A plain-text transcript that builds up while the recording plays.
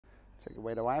Take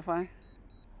away the Wi-Fi.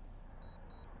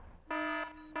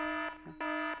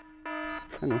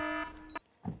 Hello.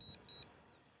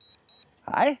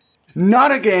 Hi.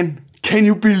 Not again. Can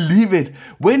you believe it?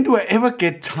 When do I ever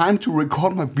get time to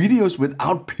record my videos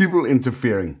without people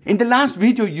interfering? In the last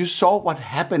video you saw what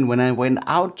happened when I went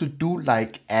out to do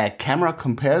like a camera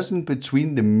comparison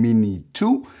between the Mini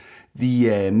 2,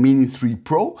 the Mini 3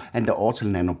 Pro and the Autel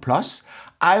Nano Plus.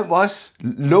 I was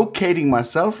locating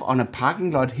myself on a parking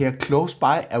lot here close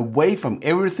by, away from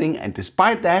everything, and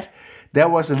despite that there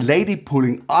was a lady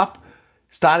pulling up,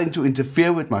 starting to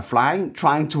interfere with my flying,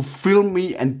 trying to film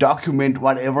me and document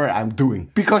whatever I'm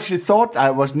doing. Because she thought I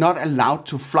was not allowed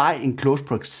to fly in close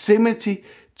proximity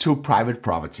to private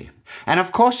property. And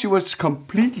of course she was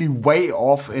completely way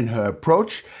off in her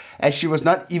approach, as she was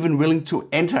not even willing to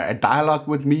enter a dialogue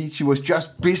with me. She was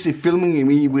just busy filming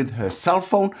me with her cell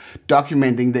phone,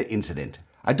 documenting the incident.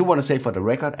 I do want to say for the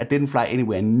record, I didn't fly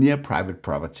anywhere near private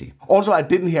property. Also, I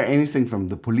didn't hear anything from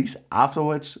the police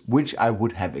afterwards, which I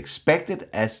would have expected,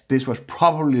 as this was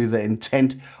probably the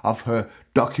intent of her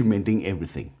documenting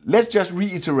everything. Let's just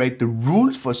reiterate the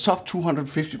rules for sub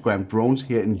 250 gram drones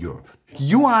here in Europe.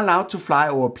 You are allowed to fly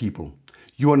over people.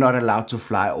 You are not allowed to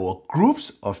fly over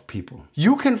groups of people.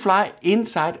 You can fly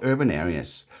inside urban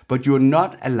areas, but you are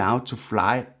not allowed to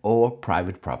fly over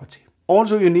private property.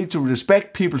 Also, you need to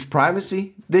respect people's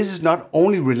privacy. This is not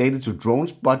only related to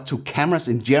drones, but to cameras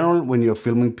in general when you're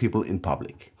filming people in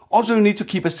public. Also, you need to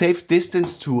keep a safe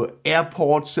distance to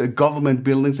airports, government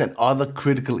buildings and other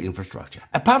critical infrastructure.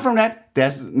 Apart from that,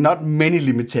 there's not many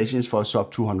limitations for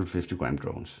sub 250 gram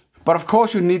drones. But of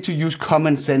course you need to use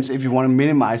common sense if you want to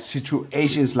minimize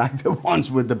situations like the ones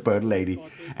with the Birdlady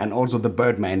and also the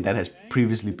Birdman that has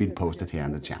previously been posted here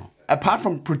on the channel. Apart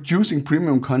from producing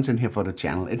premium content here for the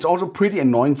channel, it's also pretty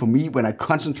annoying for me when I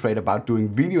concentrate about doing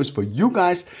videos for you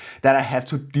guys that I have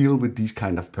to deal with these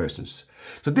kind of persons.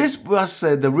 So this was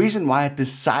the reason why I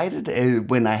decided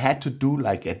when I had to do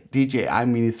like a DJI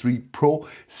Mini 3 Pro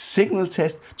signal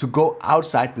test to go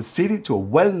outside the city to a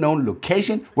well-known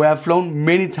location where I've flown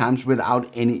many times without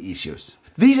any issues.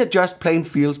 These are just plain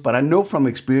fields, but I know from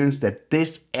experience that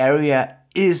this area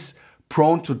is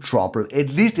prone to trouble.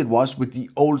 At least it was with the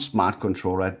old smart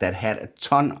controller that had a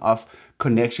ton of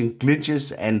connection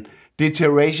glitches and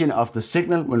deterioration of the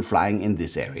signal when flying in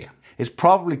this area. It's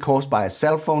probably caused by a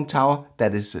cell phone tower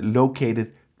that is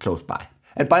located close by.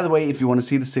 And by the way, if you want to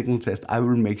see the signal test, I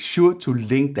will make sure to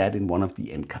link that in one of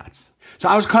the end cards. So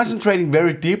I was concentrating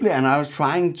very deeply and I was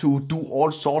trying to do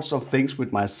all sorts of things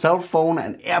with my cell phone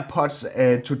and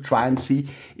AirPods to try and see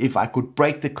if I could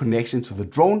break the connection to the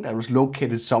drone that was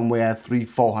located somewhere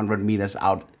 300-400 meters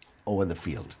out over the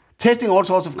field. Testing all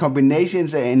sorts of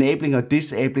combinations, enabling or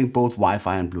disabling both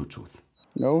Wi-Fi and Bluetooth.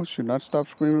 No, should not stop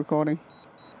screen recording.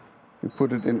 We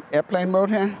put it in airplane mode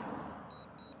here.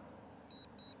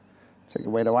 Take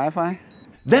away the Wi-Fi.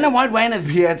 Then a white van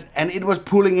appeared and it was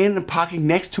pulling in and parking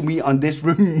next to me on this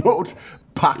remote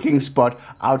parking spot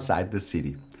outside the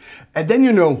city. And then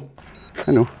you know,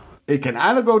 it can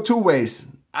either go two ways.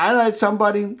 Either it's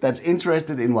somebody that's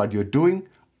interested in what you're doing,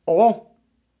 or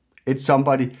it's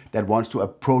somebody that wants to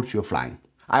approach your flying.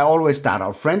 I always start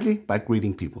out friendly by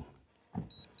greeting people.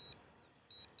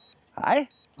 Hi.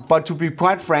 But to be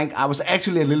quite frank, I was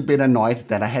actually a little bit annoyed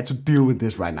that I had to deal with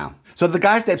this right now. So the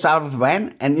guy steps out of the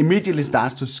van and immediately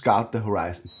starts to scout the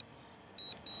horizon.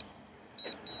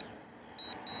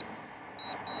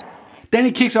 Then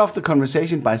he kicks off the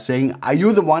conversation by saying, "Are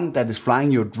you the one that is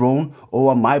flying your drone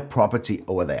over my property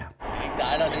over there?"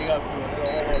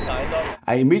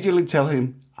 I immediately tell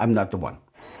him, "I'm not the one."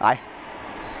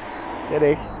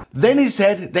 Then he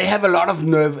said they have a lot of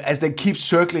nerve as they keep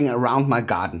circling around my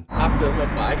garden.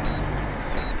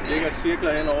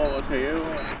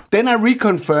 Then I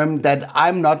reconfirmed that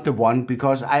I'm not the one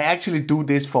because I actually do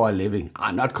this for a living.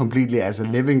 Not completely as a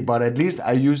living, but at least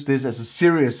I use this as a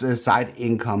serious side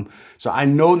income. So I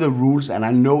know the rules and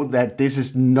I know that this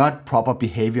is not proper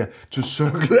behavior to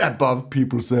circle above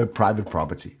people's private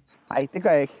property. Nej, det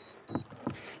gør jeg ikke.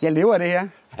 Jeg lever af det her.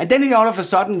 And then he all of a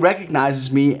sudden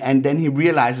recognizes me and then he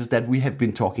realizes that we have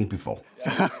been talking before.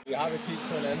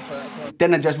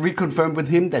 Then I just reconfirmed with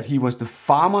him that he was the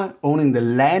farmer owning the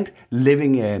land,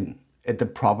 living at the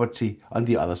property on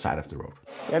the other side of the road.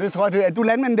 Ja, det tror jeg. Du er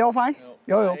landmanden derovre, ikke?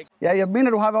 Jo. Ja, jeg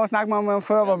mener, du har også snakket med om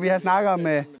før, hvor vi har snakket om...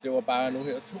 Det var bare nu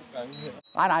her 2 gange her.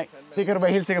 Nej, det kan du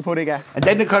være helt sikker på, det ikke er. And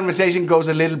then the conversation goes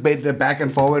a little bit back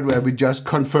and forward where we just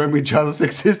confirm each other's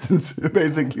existence,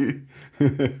 basically.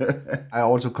 I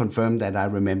also confirmed that I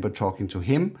remember talking to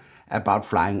him about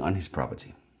flying on his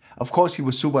property. Of course, he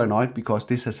was super annoyed because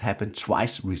this has happened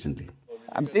twice recently.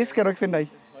 Jamen, det skal du ikke finde dig i.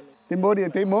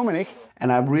 Det må man ikke.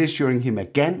 And I'm reassuring him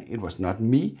again, it was not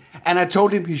me. And I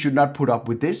told him he should not put up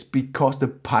with this because the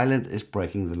pilot is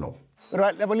breaking the law. Ved du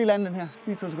hvad, lad mig lige lande den her.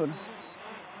 Lige 2 sekunder.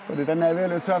 Fordi den er ved at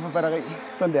løbe tør for batteri.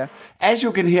 Sådan der. As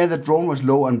you can hear, the drone was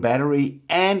low on battery,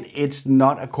 and it's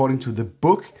not according to the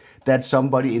book that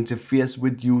somebody interferes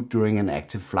with you during an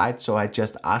active flight, so I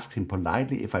just asked him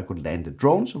politely if I could land the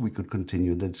drone so we could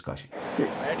continue the discussion.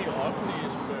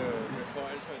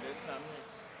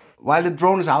 While the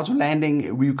drone is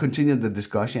auto-landing, we continue the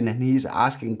discussion, and he's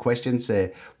asking questions,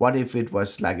 what if it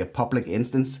was like a public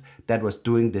instance that was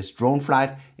doing this drone flight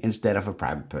instead of a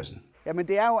private person? Jamen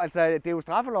det er jo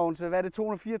straffeloven, så hvad er det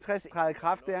 264 træder i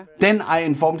kraft der? Then I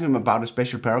informed him about a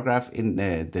special paragraph in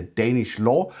the Danish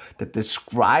law that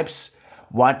describes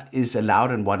what is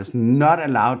allowed and what is not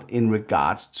allowed in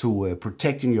regards to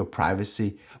protecting your privacy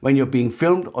when you're being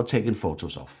filmed or taken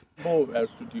photos of.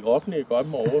 De offentlige godt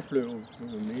må overflyve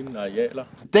mine arealer.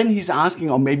 Then he's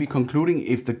asking or maybe concluding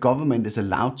if the government is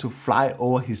allowed to fly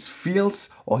over his fields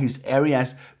or his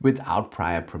areas without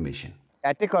prior permission. Ja,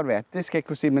 det kan godt være. Det skal jeg ikke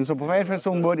kunne sige, men som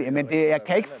privatperson må de. Men jeg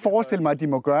kan ikke forestille mig, at de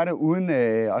må gøre det uden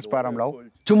at spørge om lov.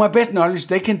 To my best knowledge,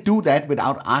 they can do that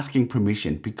without asking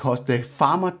permission because the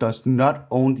farmer does not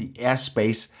own the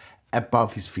airspace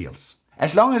above his fields.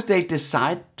 As long as they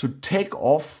decide to take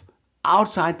off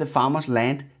outside the farmer's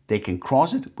land, they can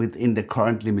cross it within the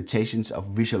current limitations of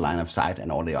visual line of sight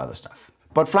and all the other stuff.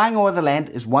 But flying over the land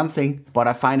is one thing, but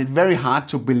I find it very hard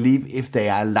to believe if they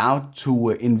are allowed to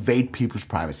invade people's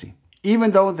privacy.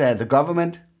 Even though they're the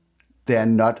government, they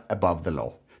are not above the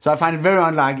law. So I find it very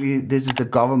unlikely this is the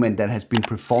government that has been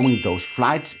performing those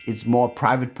flights. It's more a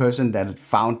private person that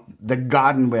found the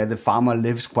garden where the farmer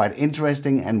lives quite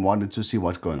interesting and wanted to see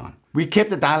what's going on. We kept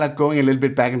the dialogue going a little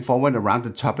bit back and forward around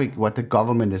the topic, what the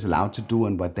government is allowed to do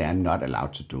and what they are not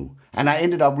allowed to do. And I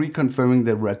ended up reconfirming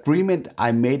the agreement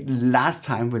I made last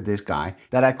time with this guy,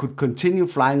 that I could continue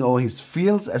flying over his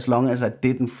fields as long as I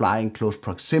didn't fly in close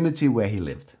proximity where he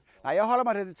lived. Nej, jeg holder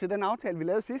mig til den aftale, vi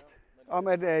lavede sidst, om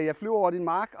at jeg flyver over din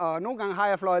mark, og nogle gange har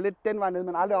jeg fløjet lidt den vej ned,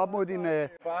 men aldrig op mod din... Bare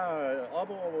op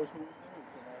over vores hus.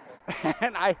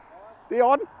 Nej, det er i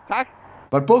orden. Tak.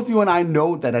 But both you and I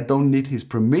know that I don't need his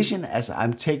permission as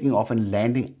I'm taking off and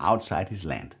landing outside his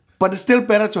land. But it's still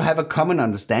better to have a common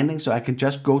understanding so I can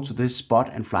just go to this spot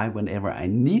and fly whenever I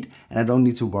need, and I don't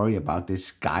need to worry about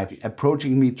this guy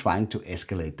approaching me trying to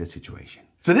escalate the situation.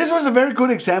 So this was a very good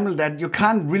example that you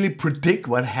can't really predict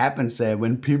what happens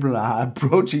when people are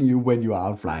approaching you when you are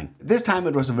out flying. This time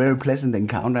it was a very pleasant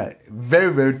encounter,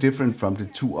 very, very different from the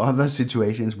 2 other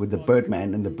situations with the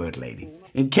Birdman and the Birdlady.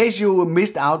 In case you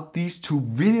missed out these 2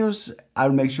 videos,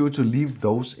 I'll make sure to leave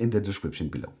those in the description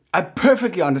below. I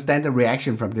perfectly understand the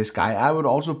reaction from this guy. I would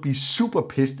also be super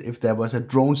pissed if there was a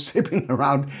drone zipping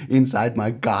around inside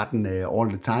my garden all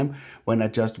the time when I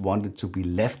just wanted to be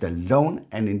left alone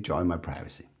and enjoy my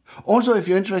privacy. Also, if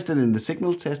you're interested in the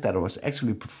signal test that I was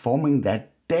actually performing that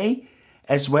day,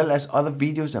 as well as other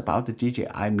videos about the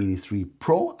DJI Mini 3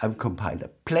 Pro, I've compiled a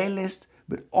playlist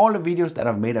with all the videos that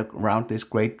I've made around this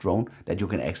great drone that you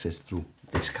can access through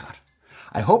this card.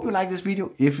 I hope you liked this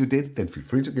video. If you did, then feel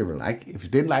free to give it a like. If you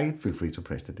didn't like it, feel free to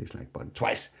press the dislike button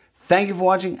twice. Thank you for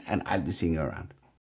watching, and I'll be seeing you around.